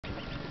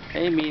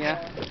Hey Mia,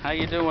 how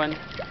you doing?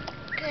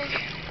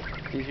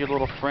 Good. These your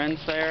little friends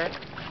there?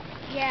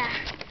 Yeah.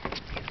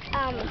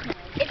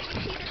 If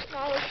you see the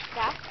smallest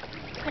duck,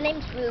 her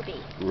name's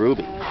Ruby.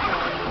 Ruby.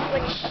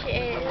 Which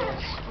is...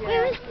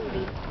 Where is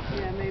Ruby?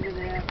 Yeah, maybe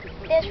they have to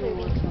put There's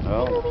Ruby.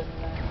 Oh.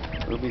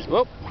 Ruby's...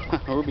 Whoop!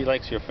 Ruby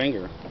likes your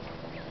finger.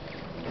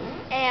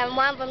 And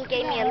one of them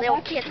gave me a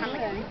little kiss on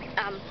the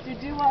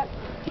Did you what?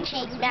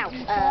 cheek, mouth,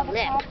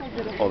 lip.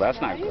 Oh, that's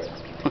not good.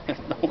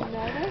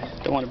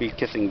 Don't want to be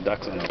kissing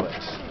ducks on the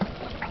lips.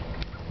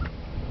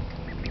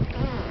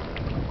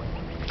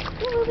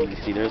 You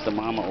see, there's the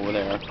mama over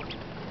there.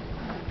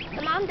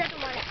 The mom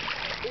doesn't want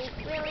to eat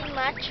really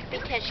much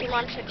because she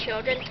wants her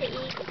children to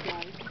eat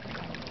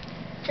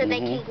so they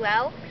can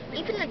grow.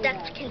 Even the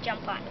ducks can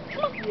jump on.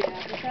 Come on.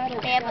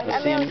 They have a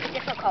little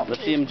difficulty.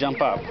 Let's see him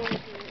jump up.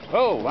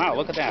 Oh, wow,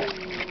 look at that.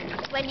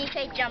 When you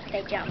say jump,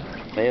 they jump.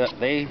 They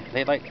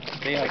like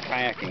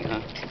kayaking,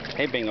 huh?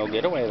 Hey, Bingo,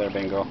 get away there,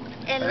 Bingo.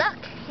 And look,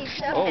 he's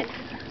surfing.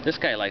 Oh, this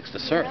guy likes to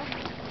surf.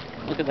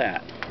 Look at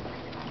that.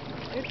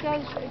 It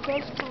does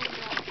come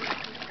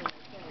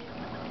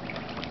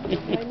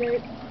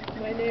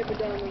my neighbor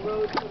down the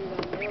road put it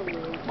on their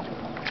roof.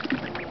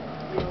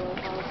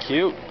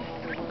 Cute.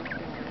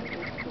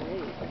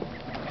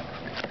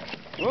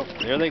 Whoop,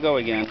 there they go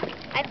again.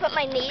 I put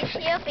my knees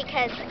here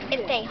because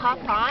if they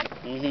hop on,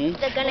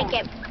 they're going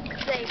to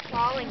they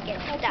fall and get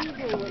stuck.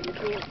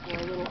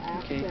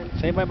 Okay,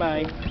 say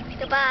bye-bye.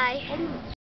 Goodbye.